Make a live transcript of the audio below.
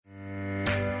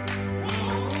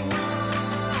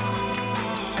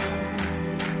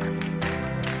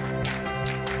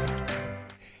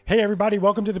Hey everybody,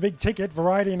 welcome to The Big Ticket,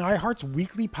 Variety and iHeart's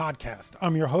weekly podcast.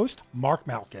 I'm your host, Mark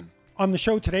Malkin. On the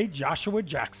show today, Joshua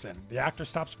Jackson. The actor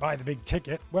stops by The Big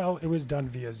Ticket. Well, it was done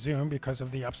via Zoom because of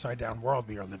the upside-down world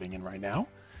we are living in right now,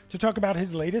 to talk about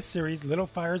his latest series, Little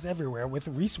Fires Everywhere, with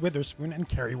Reese Witherspoon and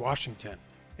Kerry Washington.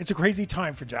 It's a crazy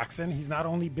time for Jackson. He's not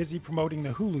only busy promoting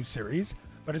the Hulu series,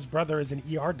 but his brother is an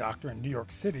ER doctor in New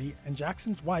York City, and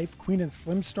Jackson's wife, Queen and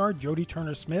Slim star Jodie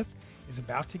Turner-Smith, is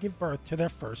about to give birth to their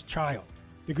first child.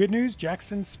 The good news,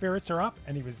 Jackson's spirits are up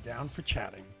and he was down for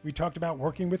chatting. We talked about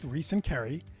working with Reese and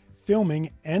Kerry,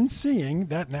 filming and seeing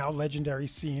that now legendary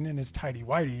scene in his tidy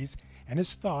whities, and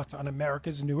his thoughts on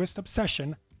America's newest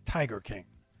obsession, Tiger King.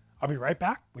 I'll be right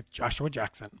back with Joshua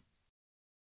Jackson.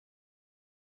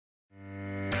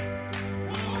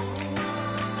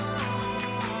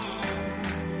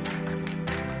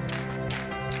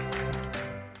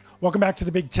 Welcome back to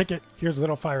The Big Ticket. Here's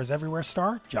Little Fires Everywhere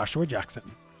star Joshua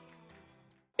Jackson.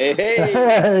 Hey,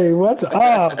 Hey, what's up?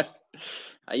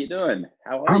 How you doing?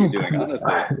 How are you doing,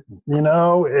 honestly?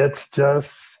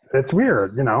 It's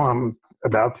weird. I'm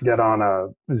about to get on a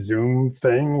Zoom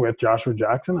thing with Joshua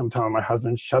Jackson. I'm telling my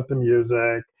husband, shut the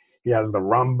music. He has the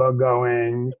Rumba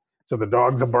going. So the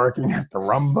dogs are barking at the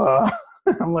Rumba.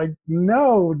 I'm like,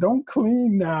 no, don't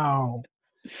clean now.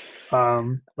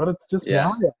 But it's just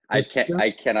wild. I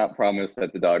cannot promise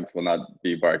that the dogs will not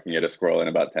be barking at a squirrel in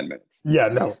about 10 minutes. Yeah,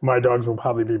 no, my dogs will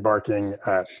probably be barking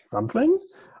at something.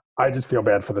 I just feel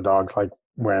bad for the dogs. Like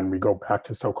when we go back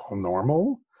to so-called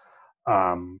normal,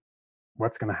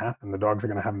 what's going to happen? The dogs are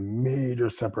going to have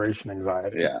major separation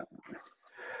anxiety. Yeah.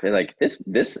 They're like,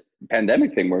 this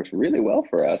pandemic thing works really well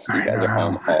for us. You guys are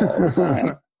home all the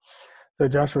time. So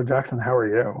Joshua Jackson, how are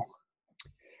you?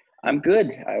 I'm good.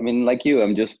 I mean, like you,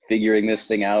 I'm just figuring this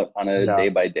thing out on a day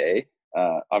by day.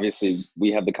 Obviously,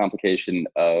 we have the complication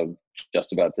of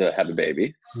just about to have a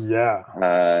baby. Yeah.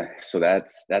 So that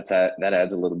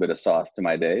adds a little bit of sauce to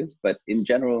my days. But in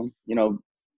general,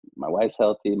 my wife's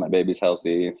healthy, my baby's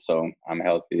healthy, so I'm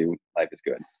healthy. Life is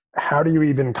good. How do you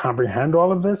even comprehend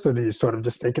all of this, or do you sort of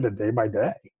just take it a day by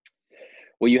day?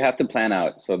 Well, you have to plan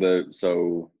out.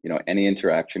 So any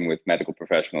interaction with medical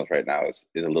professionals right now is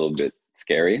a little bit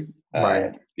scary,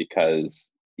 right? Because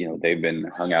they've been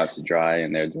hung out to dry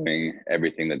and they're doing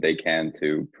everything that they can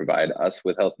to provide us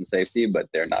with health and safety, but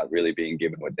they're not really being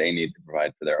given what they need to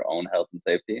provide for their own health and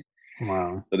safety.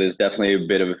 Wow. So there's definitely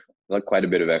quite a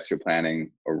bit of extra planning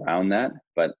around that.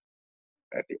 But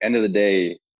at the end of the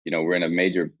day, we're in a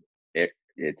major.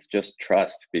 It's just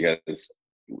trust, because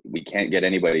we can't get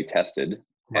anybody tested.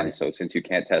 Right. And so since you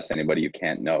can't test anybody, you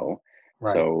can't know.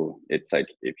 Right. So it's like,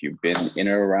 if you've been in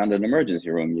or around an emergency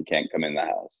room, you can't come in the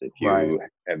house. If you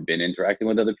have been interacting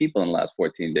with other people in the last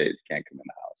 14 days, you can't come in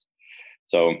the house.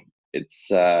 So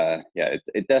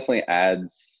it definitely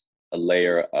adds a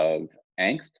layer of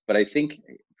angst. But I think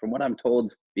from what I'm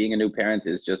told, being a new parent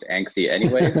is just angsty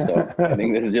anyway. So I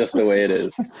think this is just the way it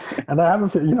is. And I have a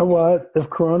feeling, you know what? If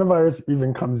coronavirus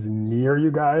even comes near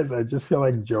you guys, I just feel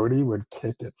like Jodie would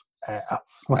kick its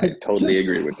ass. Like, I totally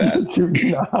agree with that. Do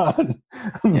not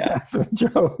mess with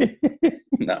Jodie.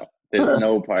 No, there's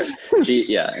no part.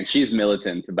 And she's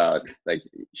militant about, like,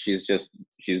 she's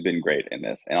been great in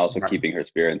this, and also keeping her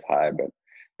spirits high. But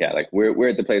yeah, like we're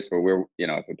at the place where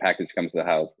if a package comes to the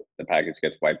house, the package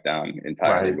gets wiped down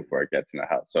entirely before it gets in the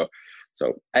house. So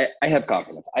I have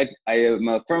confidence. I am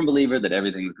a firm believer that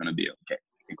everything's going to be okay.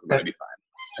 I think we're going to be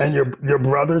fine. And your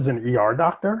brother's an ER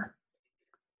doctor?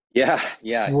 Yeah,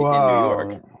 Whoa. In New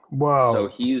York. Whoa. So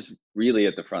he's really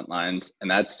at the front lines, and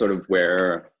that's sort of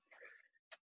where,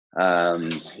 in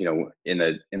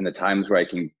the times where I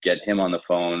can get him on the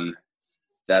phone,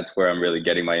 that's where I'm really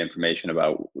getting my information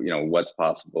about, what's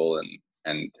possible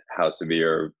and how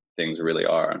severe things really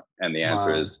are. And the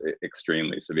answer is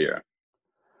extremely severe.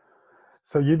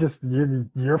 So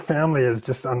your family is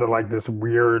just under like this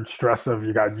weird stress of,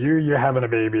 you got you having a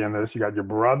baby in this, you got your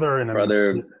brother in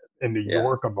New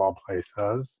York of all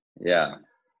places. Yeah.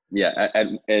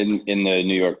 And in the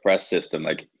New York press system,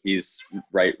 like, he's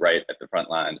right at the front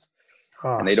lines.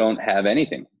 And they don't have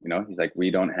anything, he's like, we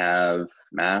don't have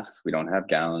masks, we don't have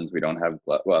gowns, we don't have,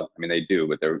 well, I mean, they do,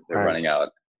 but they're running out.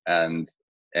 And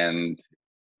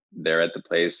they're at the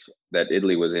place that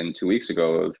Italy was in 2 weeks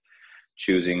ago of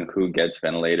choosing who gets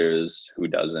ventilators, who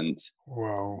doesn't.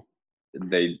 Wow.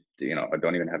 They,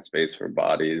 don't even have space for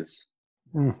bodies.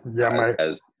 Yeah,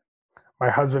 my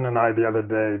husband and I, the other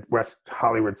day, West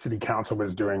Hollywood City Council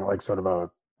was doing like sort of a,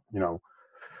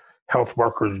 health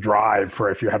workers drive for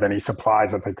if you have any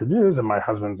supplies that they could use. And my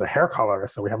husband's a hair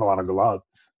colorist, so we have a lot of gloves.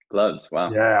 Gloves.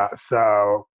 Wow. Yeah.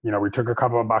 So, we took a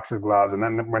couple of boxes of gloves. And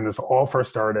then when this all first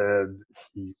started,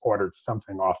 he ordered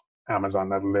something off Amazon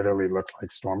that literally looks like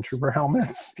stormtrooper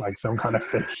helmets, like some kind of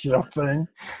face shield thing.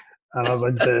 And I was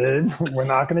like, babe, we're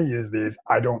not going to use these.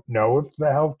 I don't know if the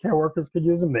healthcare workers could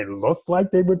use them. They looked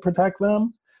like they would protect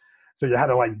them. So you had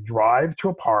to like drive to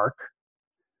a park,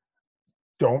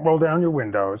 don't roll down your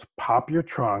windows, pop your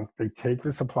trunk. They take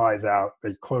the supplies out,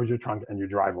 they close your trunk, and you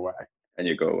drive away. And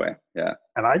you go away. Yeah.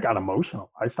 And I got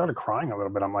emotional. I started crying a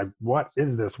little bit. I'm like, what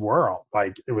is this world?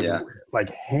 Like, it was like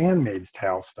Handmaid's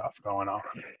Tale stuff going on.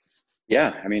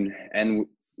 Yeah. I mean, and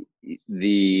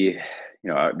the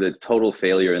total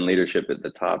failure in leadership at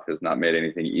the top has not made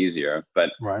anything easier. But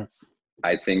right.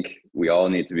 I think we all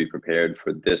need to be prepared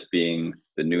for this being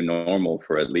the new normal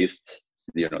for at least,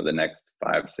 the next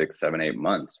 5, 6, 7, 8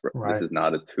 months. Right. This is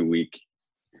not a 2-week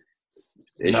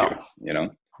issue,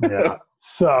 Yeah.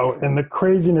 So in the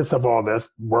craziness of all this,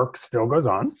 work still goes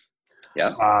on.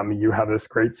 Yeah. You have this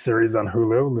great series on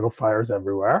Hulu, Little Fires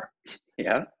Everywhere.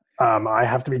 Yeah. I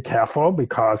have to be careful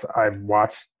because I've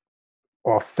watched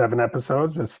all 7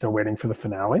 episodes and still waiting for the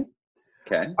finale.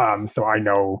 Okay. So I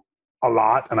know a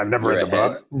lot, and I've never read the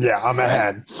book. Yeah, I'm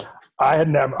ahead. I've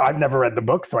never read the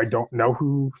book, so I don't know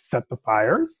who set the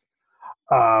fires.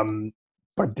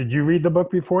 But did you read the book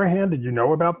beforehand? Did you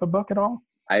know about the book at all?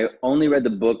 I only read the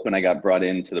book when I got brought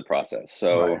into the process.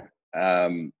 So,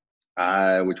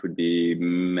 which would be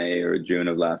May or June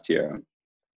of last year.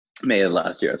 May of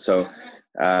last year. So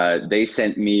they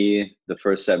sent me the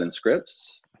first 7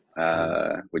 scripts,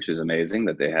 which is amazing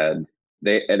that they had.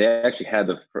 They actually had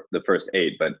the first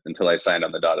 8, but until I signed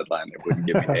on the dotted line, they wouldn't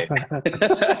give me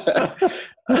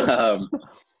 8.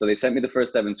 So they sent me the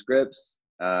first 7 scripts.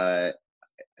 I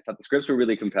thought the scripts were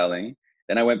really compelling.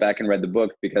 Then I went back and read the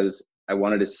book because I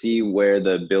wanted to see where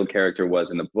the Bill character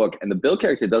was in the book. And the Bill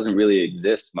character doesn't really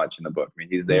exist much in the book. I mean,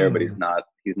 he's there, but he's not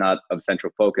of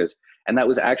central focus. And that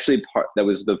was actually that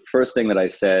was the first thing that I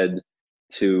said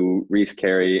to Reese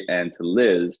Carey and to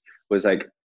Liz was like,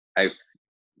 as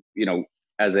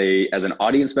an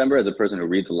audience member, as a person who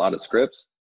reads a lot of scripts,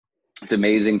 it's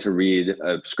amazing to read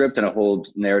a script and a whole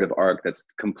narrative arc that's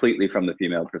completely from the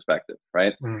female perspective,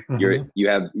 right? Mm-hmm. You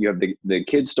have the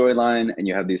kid's storyline, and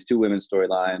you have these 2 women's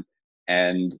storyline,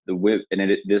 and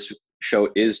this show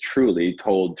is truly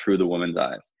told through the woman's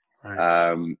eyes,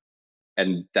 right.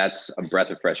 And that's a breath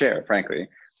of fresh air, frankly.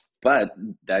 But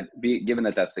given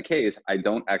that that's the case, I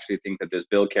don't actually think that this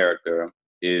Bill character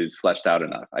is fleshed out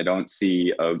enough. I don't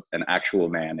see an actual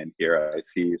man in here. I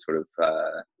see sort of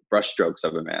brushstrokes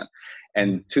of a man.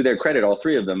 And to their credit, all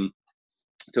 3 of them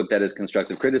took that as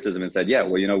constructive criticism and said, yeah,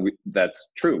 well, that's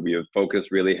true. We have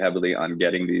focused really heavily on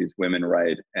getting these women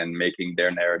right and making their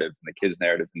narratives and the kids'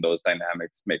 narratives and those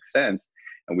dynamics make sense.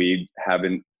 And we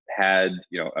haven't had,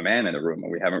 a man in the room,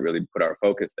 and we haven't really put our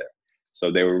focus there.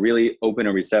 So they were really open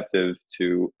and receptive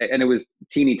to, and it was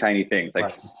teeny tiny things,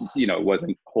 like, it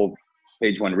wasn't whole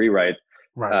page 1 rewrite.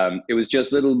 Right. It was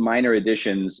just little minor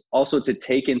additions, also to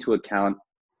take into account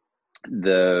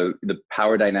the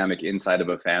power dynamic inside of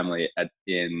a family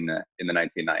in the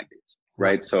 1990s,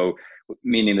 right? So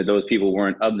meaning that those people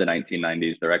weren't of the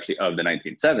 1990s, they're actually of the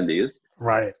 1970s,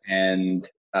 right? And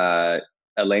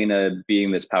Elena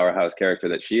being this powerhouse character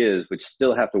that she is, which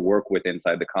still have to work with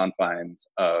inside the confines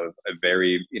of a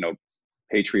very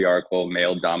patriarchal,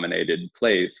 male dominated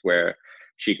place where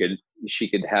she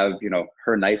could have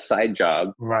her nice side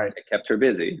job, right, that kept her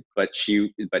busy, but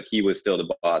he was still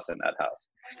the boss in that house.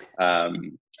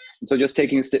 So just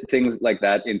taking things like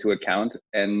that into account,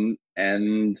 and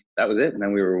that was it. And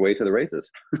then we were away to the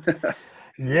races.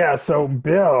 Yeah. So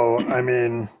Bill, I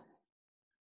mean,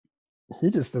 he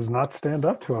just does not stand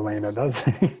up to Elena, does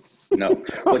he? No.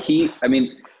 Well,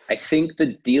 I think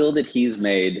the deal that he's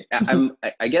made,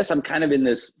 I guess I'm kind of in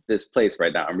this place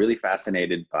right now. I'm really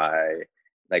fascinated by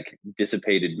like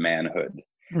dissipated manhood.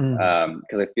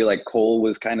 Because I feel like Cole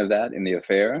was kind of that in The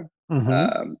Affair.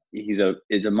 Mm-hmm. He's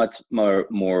a much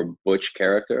more butch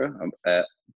character,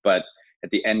 but at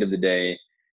the end of the day,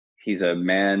 he's a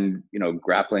man,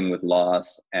 grappling with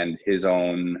loss and his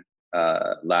own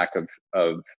lack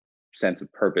of sense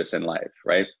of purpose in life,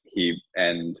 right? He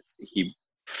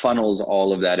funnels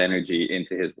all of that energy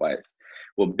into his wife.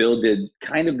 Well, Bill did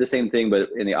kind of the same thing, but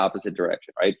in the opposite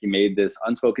direction, right? He made this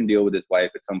unspoken deal with his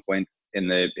wife at some point in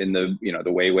the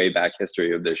the way back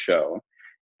history of this show,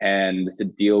 and the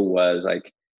deal was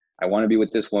like, I want to be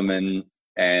with this woman,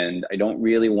 and I don't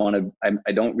really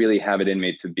have it in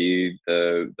me to be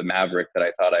the maverick that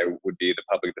I thought I would be, the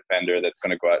public defender that's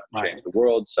going to go out and change the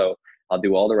world. So I'll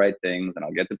do all the right things, and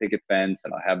I'll get the picket fence,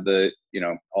 and I'll have the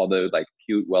all the like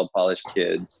cute, well polished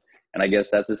kids, And I guess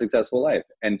that's a successful life.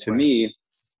 And to me,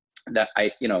 that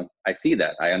I see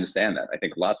that, I understand that. I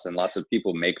think lots and lots of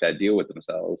people make that deal with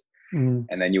themselves, and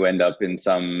then you end up in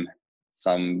some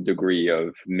degree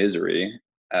of misery,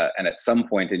 and at some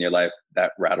point in your life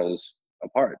that rattles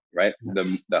apart, right?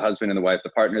 The husband and the wife, the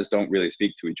partners don't really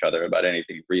speak to each other about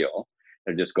anything real.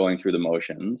 They're just going through the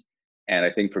motions. And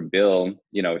I think for Bill,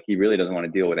 he really doesn't want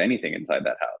to deal with anything inside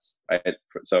that house, right?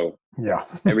 So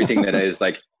everything that is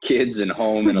like kids and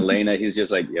home and Elena, he's just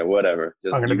like, yeah, whatever.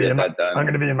 Just I'm going to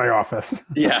be in my office.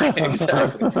 Yeah,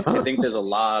 exactly. I think there's a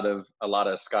lot of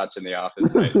scotch in the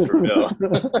office nights for Bill.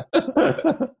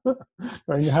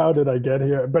 Right? How did I get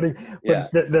here? But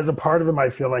there's a part of him I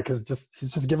feel like he's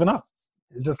just given up.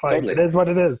 It's just like, totally. It is what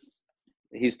it is.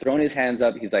 He's thrown his hands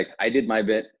up. He's like, I did my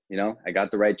bit. I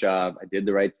got the right job. I did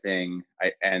the right thing.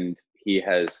 And he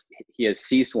has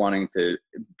ceased wanting to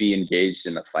be engaged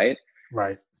in the fight,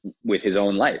 right, with his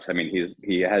own life. I mean,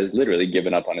 he has literally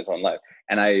given up on his own life,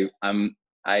 and I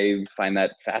find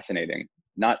that fascinating.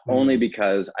 Not only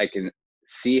because I can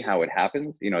see how it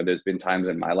happens. There's been times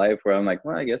in my life where I'm like,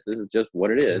 well, I guess this is just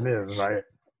what it is. It is, right.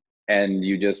 And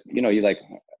you just, you're like,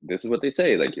 this is what they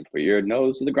say, like, you put your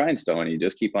nose to the grindstone and you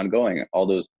just keep on going. All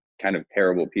those kind of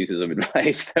terrible pieces of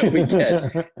advice that we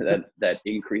get that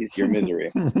increase your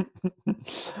misery.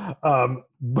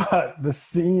 But the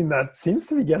scene that seems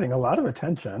to be getting a lot of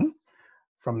attention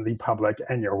from the public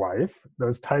and your wife,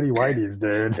 those tidy whities,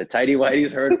 dude. The tidy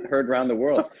whities heard around the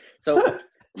world. So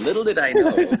little did I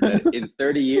know that in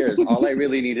 30 years, all I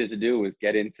really needed to do was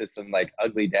get into some like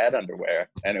ugly dad underwear,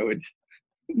 and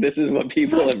this is what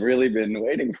people have really been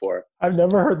waiting for. I've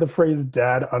never heard the phrase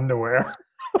dad underwear.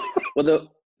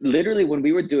 Well, literally when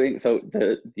we were doing, so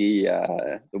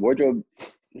the wardrobe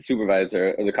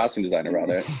supervisor, or the costume designer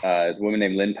rather, is a woman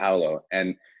named Lynn Paolo.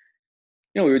 And,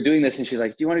 we were doing this and she's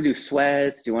like, do you want to do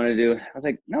sweats? Do you want to do, I was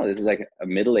like, no, this is like a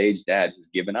middle-aged dad who's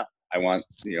given up. I want,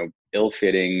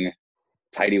 ill-fitting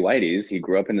tidy whities. He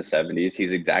grew up in the 70s.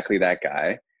 He's exactly that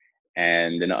guy.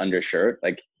 And an undershirt,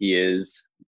 like he is,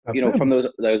 from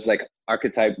those like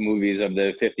archetype movies of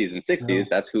the 50s and 60s,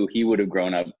 that's who he would have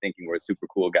grown up thinking were super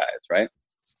cool guys, right?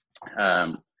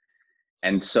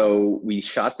 And so we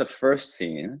shot the first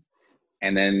scene,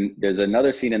 and then there's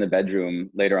another scene in the bedroom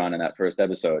later on in that first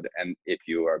episode. And if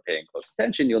you are paying close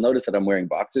attention, you'll notice that I'm wearing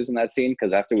boxers in that scene,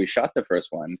 because after we shot the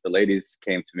first one, the ladies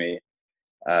came to me,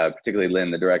 particularly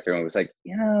Lynn, the director, and was like,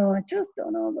 I just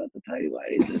don't know about the tidy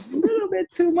whities. It's a little bit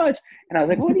too much. And I was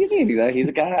like, what do you mean? He's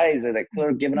a guy. He's like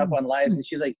sort of giving up on life. And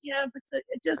she's like, yeah, but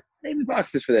it just maybe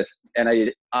boxes for this. And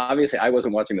I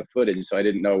wasn't watching the footage, so I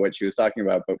didn't know what she was talking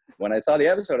about. But when I saw the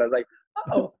episode, I was like,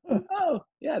 oh,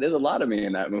 yeah, there's a lot of me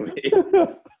in that movie.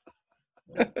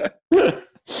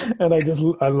 And I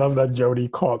love that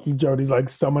Jody's like,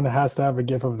 someone has to have a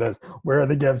gif of this. Where are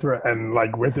the gifs? And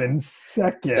like within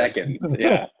seconds.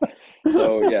 Yeah.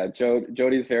 So yeah,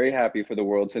 Jody's very happy for the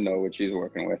world to know what she's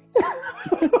working with.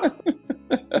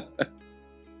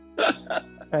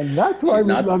 And that's why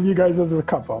we love you guys as a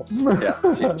couple.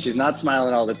 Yeah, she's not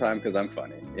smiling all the time because I'm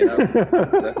funny.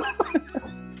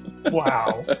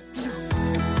 Wow.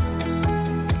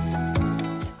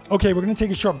 Okay, we're going to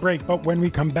take a short break, but when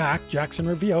we come back, Jackson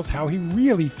reveals how he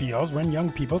really feels when young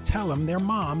people tell him their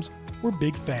moms were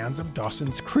big fans of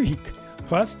Dawson's Creek.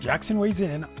 Plus, Jackson weighs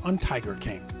in on Tiger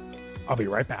King. I'll be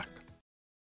right back.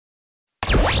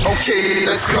 Okay,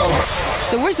 let's go.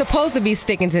 So we're supposed to be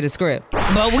sticking to the script.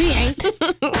 But we ain't,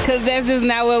 because that's just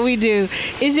not what we do.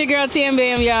 It's your girl Tam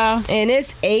Bam, y'all. And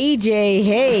it's AJ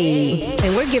Hey.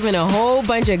 And we're giving a whole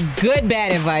bunch of good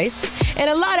bad advice and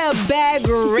a lot of bad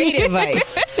great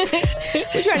advice.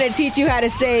 We're trying to teach you how to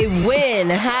say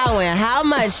when, how, and how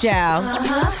much, child.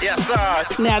 Yes, sir.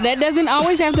 Now, that doesn't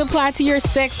always have to apply to your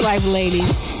sex life, ladies.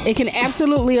 It can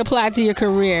absolutely apply to your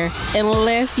career.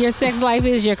 Unless your sex life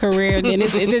is your career, then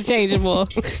it's interchangeable.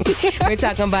 We're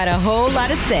talking about a whole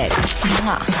lot of sex.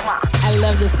 I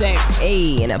love the sex.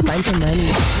 Hey, and a bunch of money.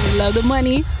 I love the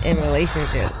money. And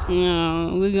relationships.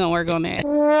 We're going to work on that.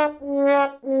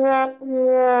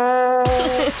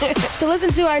 So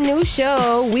listen to our new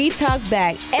show, We Talk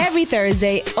Back, every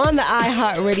Thursday on the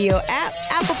iHeartRadio app,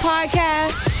 Apple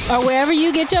Podcasts, or wherever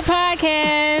you get your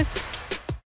podcasts.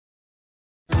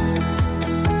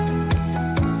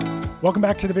 Welcome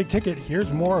back to The Big Ticket.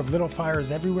 Here's more of Little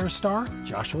Fires Everywhere star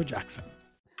Joshua Jackson.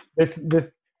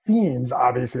 The themes,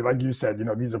 obviously, like you said,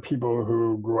 these are people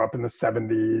who grew up in the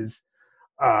 70s.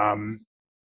 But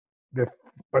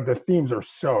the themes are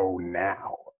so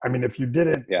now. I mean, if you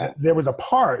didn't, there was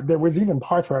even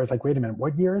parts where I was like, wait a minute,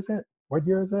 what year is it? What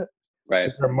year is it?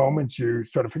 Right. There are moments you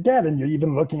sort of forget, and you're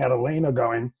even looking at Elena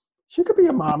going, she could be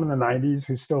a mom in the 90s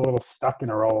who's still a little stuck in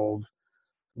her old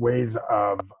ways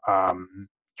of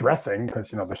dressing,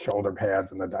 because, you know, the shoulder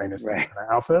pads and the dynasty Right. kind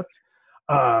of outfits.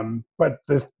 But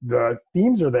the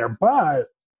themes are there. But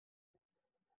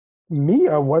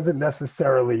Mia wasn't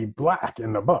necessarily black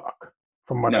in the book,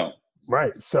 from what No.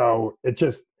 right. So it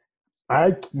just,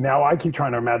 I keep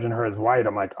trying to imagine her as white.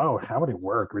 I'm like, oh, how would it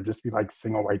work? It would just be like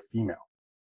single white female.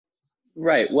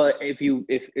 Right. Well,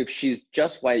 if she's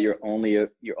just white, you're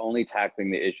only tackling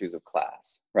the issues of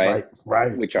class, right?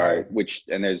 Right.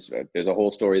 And there's a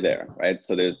whole story there, right?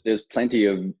 So there's plenty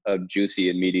of juicy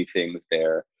and meaty things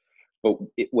there. But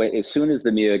as soon as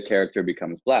the Mia character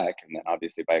becomes black, and then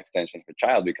obviously by extension her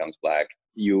child becomes black,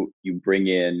 you bring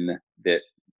in the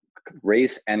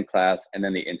race and class, and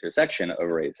then the intersection of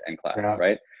race and class, Yeah.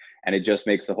 right? And it just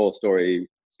makes the whole story,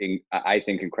 I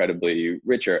think, incredibly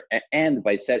richer. And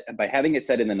by having it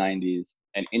set in the 90s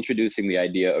and introducing the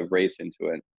idea of race into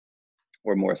it,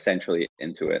 or more centrally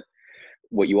into it,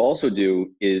 what you also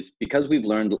do is, because we've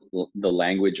learned the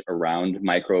language around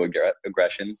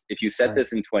microaggressions, if you set Right.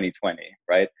 this in 2020,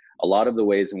 right, a lot of the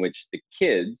ways in which the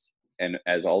kids, and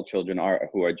as all children are,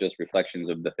 who are just reflections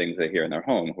of the things they hear in their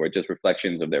home, who are just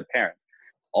reflections of their parents,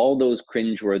 all those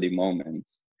cringeworthy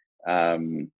moments,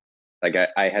 like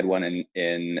I had one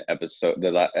in episode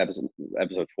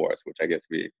 4, which I guess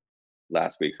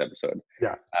last week's episode.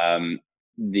 Yeah.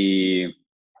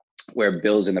 Where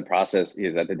Bill's in the process,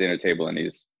 he's at the dinner table and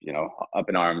he's, you know, up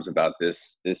in arms about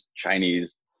this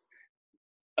Chinese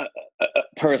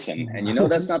person, and you know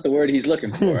that's not the word he's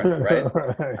looking for, right?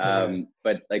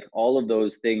 But like all of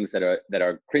those things that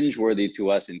are cringeworthy to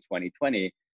us in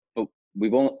 2020, but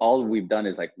all we've done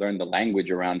is like learn the language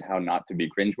around how not to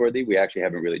be cringeworthy. We actually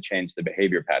haven't really changed the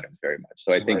behavior patterns very much.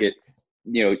 So I think Right.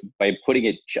 you know, by putting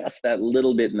it just that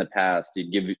little bit in the past, you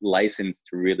give license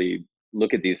to really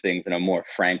look at these things in a more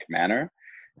frank manner,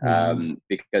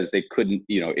 because they couldn't,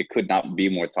 you know, it could not be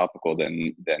more topical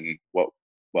than what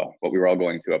we were all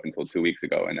going through up until 2 weeks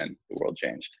ago, and then the world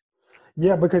changed.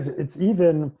 Yeah, because it's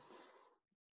even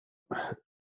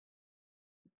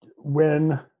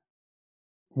when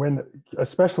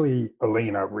especially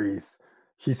Elena Reese,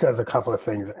 she says a couple of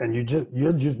things, and you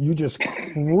just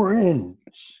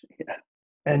cringe, Yeah.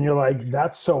 and you're like,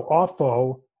 that's so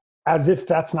awful, as if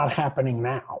that's not happening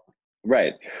now.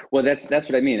 Right. Well, that's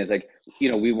what I mean. Is like,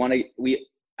 you know, we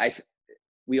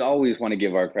always want to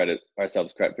give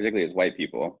ourselves credit, particularly as white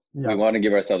people. Yeah. We want to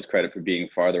give ourselves credit for being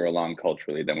farther along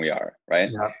culturally than we are, right?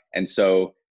 Yeah. And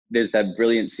so there's that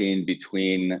brilliant scene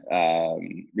between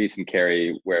Reese and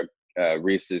Carrie where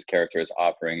Reese's character is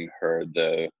offering her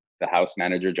the house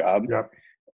manager job. Yep.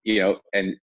 You know,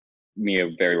 and Mia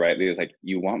very rightly is like,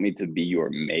 you want me to be your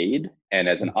maid? And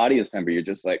as an audience member, you're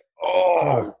just like,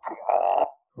 oh.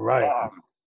 Right.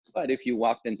 But if you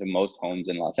walked into most homes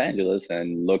in Los Angeles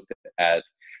and looked at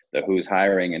the who's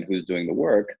hiring and who's doing the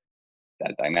work,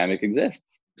 that dynamic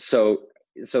exists. So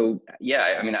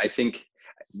yeah, I mean, I think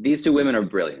these two women are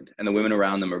brilliant, and the women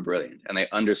around them are brilliant, and they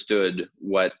understood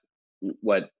what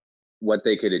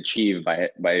they could achieve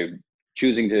by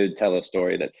choosing to tell a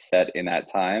story that's set in that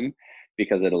time,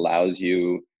 because it allows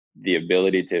you the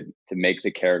ability to make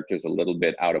the characters a little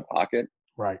bit out of pocket,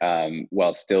 Right.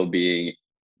 while still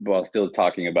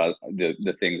talking about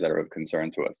the things that are of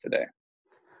concern to us today.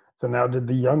 So now, did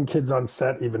the young kids on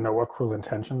set even know what Cruel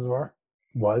Intentions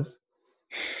was?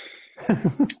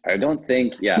 I don't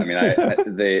think. Yeah, I mean,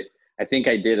 I think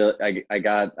I did.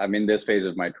 I'm in this phase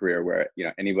of my career where, you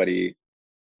know, anybody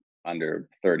under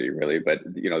 30 really, but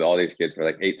you know, all these kids were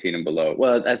like 18 and below.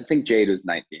 Well, I think Jade was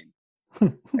 19.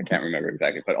 I can't remember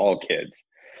exactly, but all kids.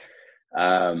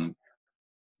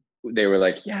 They were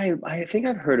like, yeah, I think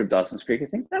I've heard of Dawson's Creek. I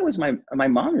think that was my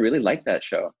mom really liked that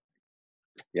show.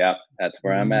 Yeah, that's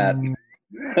where I'm at.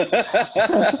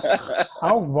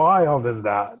 How wild is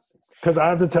that? Because I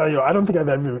have to tell you, I don't think I've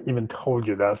ever even told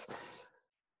you this.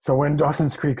 So when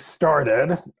Dawson's Creek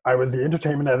started, I was the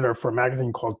entertainment editor for a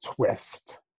magazine called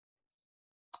Twist.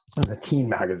 It was a teen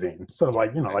magazine, sort of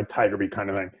like, you know, like Tiger Beat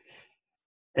kind of thing.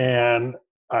 And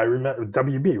I remember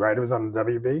WB, right? It was on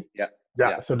WB?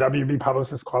 Yeah. So WB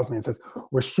publicist calls me and says,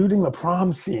 we're shooting the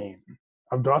prom scene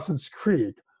of Dawson's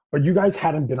Creek, but you guys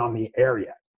hadn't been on the air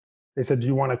yet. They said, do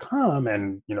you want to come?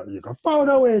 And, you know, you can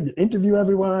photo it, interview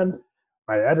everyone.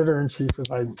 My editor-in-chief was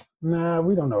like, nah,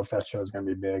 we don't know if that show's going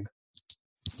to be big.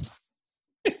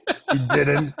 We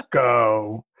didn't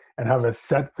go and have a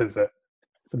set visit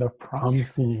for the prom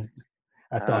scene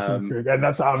at Dawson's Creek. And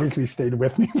that's obviously stayed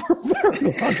with me for a very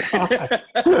long time.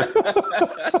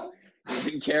 You've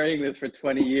been carrying this for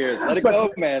 20 years. Let it go,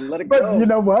 man. Let it go. But you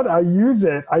know what? I use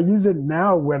it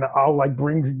now when I'll like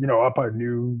bring, you know, up a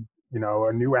new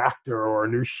a new actor or a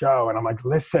new show. And I'm like,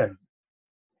 listen,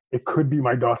 it could be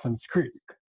my Dawson's Creek.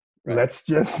 Right. Let's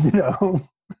just,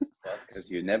 Because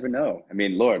you never know. I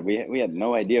mean, Lord, we had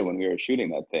no idea when we were shooting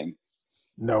that thing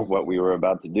what we were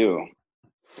about to do.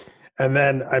 And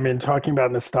then, I mean, talking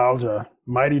about nostalgia,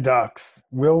 Mighty Ducks.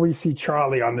 Will we see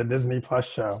Charlie on the Disney Plus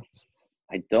show?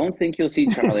 I don't think you'll see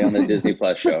Charlie on the Disney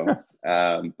Plus show.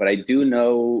 But I do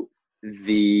know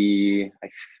I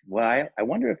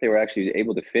wonder if they were actually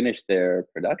able to finish their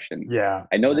production. Yeah.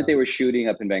 I know that they were shooting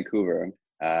up in Vancouver,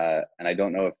 and I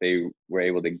don't know if they were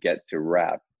able to get to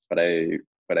wrap, but I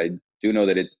do know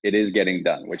that it is getting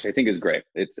done, which I think is great.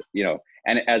 It's,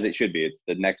 and as it should be, it's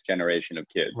the next generation of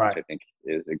kids, right. Which I think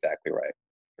is exactly right.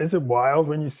 Is it wild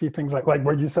when you see things like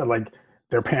what you said, like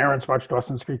their parents watch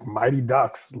Dawson's Creek, Mighty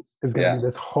Ducks is going to be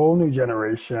this whole new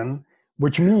generation,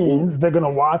 which means they're going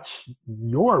to watch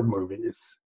your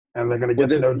movies and they're going to get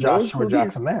to know Joshua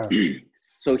Jackson there.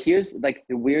 So here's like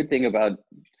the weird thing about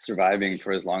surviving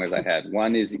for as long as I had.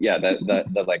 One is,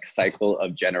 the like cycle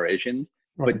of generations.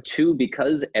 Right. But two,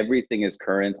 because everything is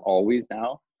current always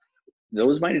now,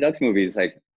 those Mighty Ducks movies,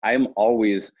 like I'm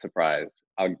always surprised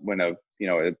when a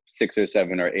 6 or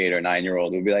 7 or 8 or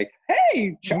 9-year-old would be like,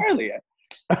 "Hey, Charlie,"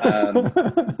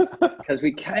 because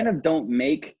we kind of don't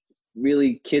make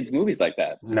really kids movies like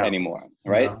that anymore,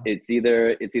 right? No. It's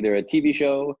either a TV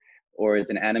show or it's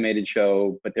an animated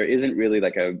show, but there isn't really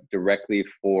like a directly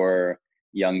for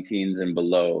young teens and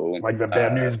below, like the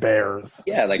Bad News Bears.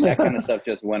 Yeah, like that kind of stuff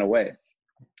just went away.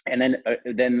 And then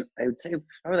I would say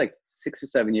probably like 6 or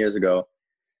 7 years ago,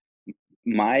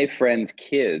 my friends'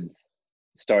 kids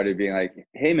started being like,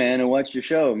 "Hey man, I watched your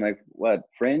show." I'm like, "What,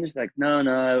 Fringe?" Like,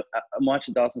 no, I'm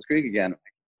watching Dawson's Creek again. I'm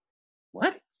like,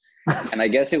 what? And I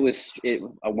guess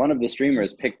one of the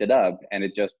streamers picked it up, and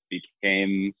it just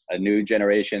became a new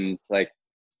generation's, like,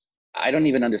 I don't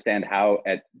even understand how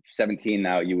at 17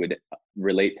 now you would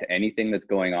relate to anything that's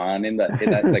going on in that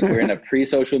like we're in a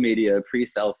pre-social media,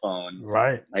 pre-cell phone.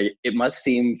 Right. Like it must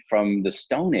seem from the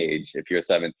Stone Age if you're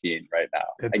 17 right now.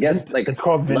 I guess like it's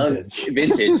called vintage.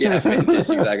 Vintage, yeah, vintage,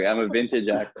 exactly. I'm a vintage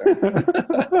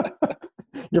actor.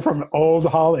 You're from old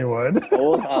Hollywood.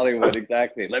 Old Hollywood,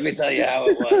 exactly. Let me tell you how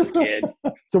it was, kid.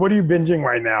 So what are you binging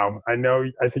right now? I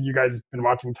said you guys have been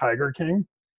watching Tiger King.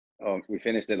 Oh, we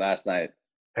finished it last night.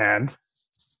 And?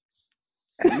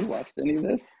 Have you watched any of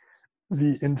this?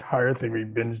 The entire thing. We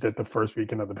binged it the first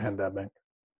weekend of the pandemic.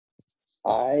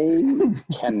 I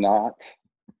cannot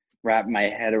wrap my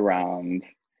head around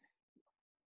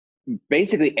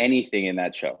basically anything in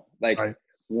that show. Like, right.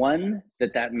 One,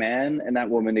 that man and that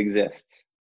woman exist,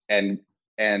 and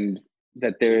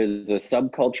that there is a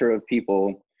subculture of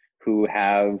people who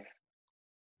have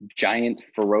giant,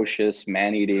 ferocious,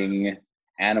 man-eating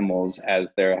animals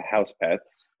as their house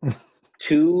pets.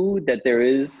 Two, that there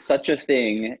is such a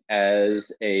thing as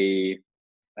a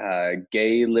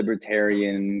gay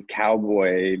libertarian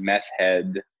cowboy meth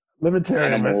head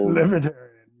libertarian.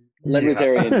 Yeah.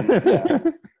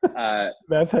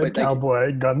 Meth head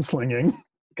cowboy gunslinging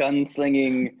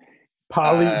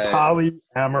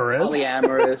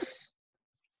polyamorous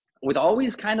with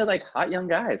always kind of like hot young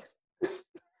guys.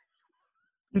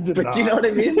 You know what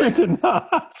I mean? You did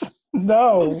not.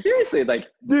 No. Oh, seriously, like,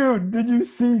 dude, did you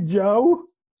see Joe?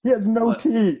 He has no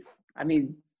teeth. I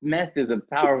mean, meth is a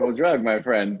powerful drug, my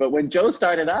friend. But when Joe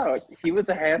started out, he was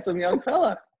a handsome young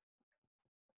fella,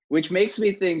 which makes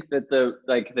me think that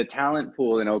the talent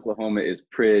pool in Oklahoma is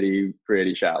pretty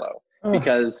shallow.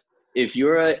 Because if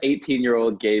you're an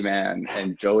 18-year-old gay man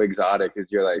and Joe Exotic is,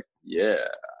 you're like, yeah,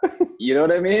 you know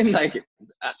what I mean? Like,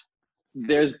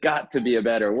 there's got to be a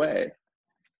better way.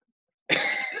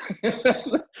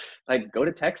 Like, go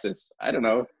to Texas. I don't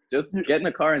know. Just get in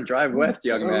a car and drive west,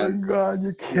 young man. Oh my God,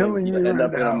 you're killing me. You'll end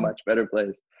up in a much better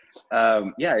place.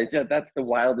 That's the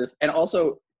wildest. And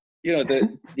also,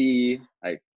 that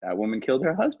woman killed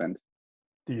her husband.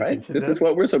 Right? This is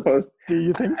what we're supposed. Do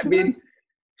you think? I mean,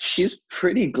 she's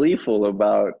pretty gleeful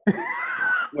about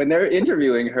when they're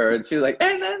interviewing her, and she's like,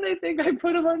 and then they think I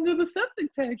put him under the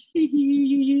septic tank.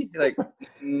 Like,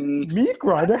 meat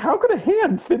grinder? How could a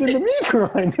hand fit in the meat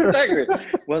grinder? Exactly.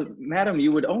 Well, madam,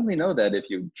 you would only know that if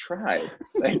you tried.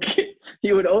 Like,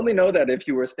 you would only know that if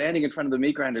you were standing in front of the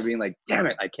meat grinder being like, damn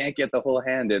it, I can't get the whole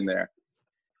hand in there.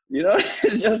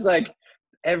 It's just like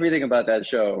everything about that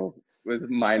show was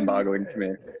mind-boggling to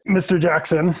me. Mr.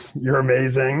 Jackson, you're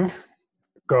amazing.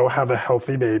 Go have a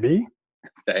healthy baby.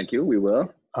 Thank you. We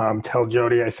will. Tell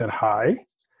Jody I said hi.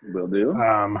 Will do.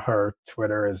 Her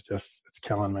Twitter is it's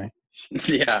killing me.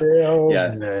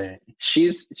 Yeah.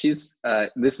 She's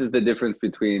this is the difference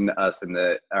between us and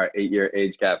our 8-year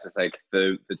age gap. It's like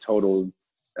the total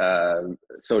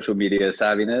social media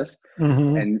savviness,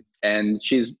 and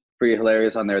she's pretty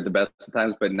hilarious on there at the best of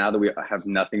times. But now that we have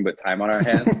nothing but time on our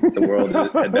hands, the world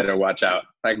had better watch out.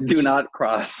 Like, do not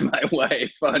cross my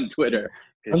wife on Twitter.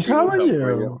 I'm telling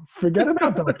you, forget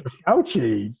about Dr.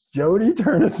 Fauci. Jody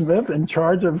Turner-Smith in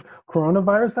charge of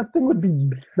coronavirus, that thing would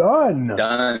be done.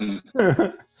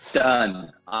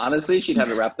 Done. Honestly, she'd have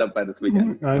it wrapped up by this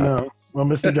weekend. I know. Well,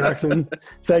 Mr. Jackson,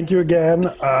 thank you again.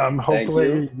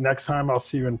 Hopefully next time I'll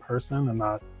see you in person and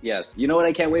not. Yes. You know what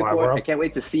I can't wait for? World? I can't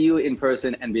wait to see you in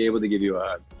person and be able to give you a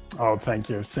hug. Oh, thank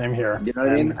you. Same here. You know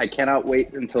what I mean? I cannot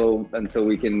wait until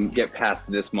we can get past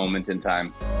this moment in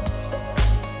time.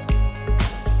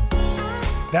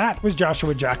 That was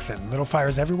Joshua Jackson. Little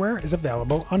Fires Everywhere is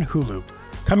available on Hulu.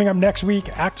 Coming up next week,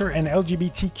 actor and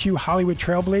LGBTQ Hollywood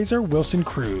trailblazer Wilson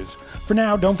Cruz. For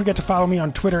now, don't forget to follow me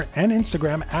on Twitter and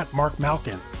Instagram at Mark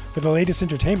Malkin. For the latest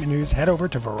entertainment news, head over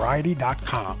to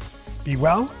Variety.com. Be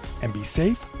well and be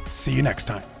safe. See you next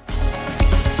time.